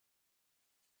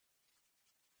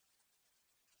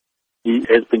He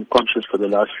has been conscious for the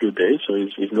last few days, so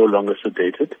he's no longer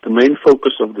sedated. The main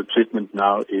focus of the treatment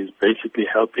now is basically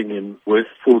helping him with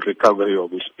full recovery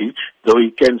of his speech. Though he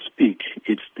can speak,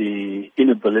 it's the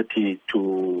inability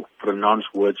to pronounce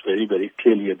words very, very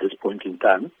clearly at this point in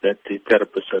time that the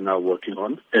therapists are now working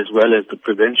on, as well as the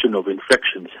prevention of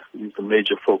infections is the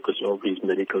major focus of his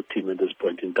medical team at this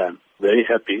point in time. Very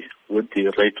happy with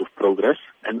the rate of progress,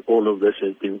 and all of this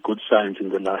has been good signs in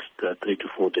the last 3 to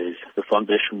 4 days. The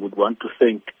foundation would want to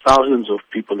thank thousands of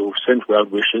people who've sent well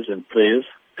wishes and prayers,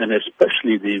 and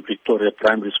especially the Victoria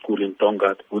Primary School in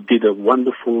Tongaat, who did a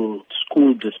wonderful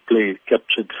school display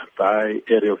captured by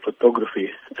aerial photography,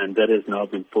 and that has now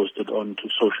been posted onto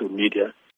social media.